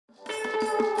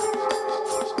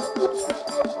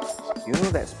You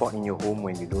know that spot in your home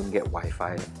when you don't get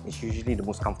Wi-Fi? It's usually the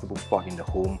most comfortable spot in the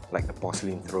home, like the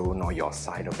porcelain throne or your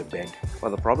side of the bed. But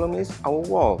the problem is our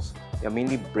walls. They're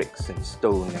mainly bricks and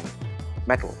stone and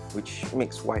metal, which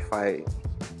makes Wi-Fi,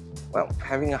 well,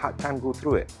 having a hard time go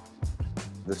through it.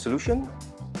 The solution?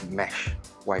 Mesh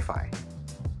Wi-Fi.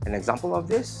 An example of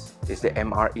this is the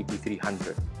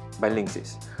MR8300 by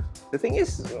Linksys. The thing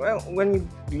is, well, when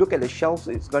you look at the shelves,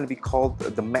 it's going to be called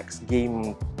the Max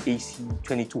Game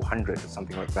AC2200 or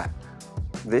something like that.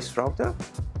 This router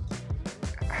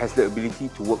has the ability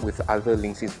to work with other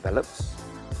Linksys Velops,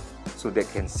 so that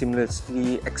can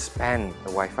seamlessly expand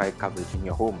the Wi-Fi coverage in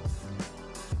your home.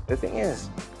 The thing is,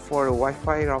 for a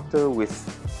Wi-Fi router with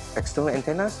external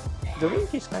antennas, the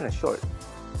range is kind of short,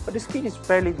 but the speed is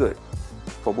fairly good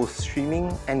for both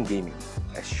streaming and gaming.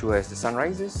 As sure as the sun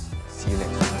rises, see you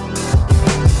next week.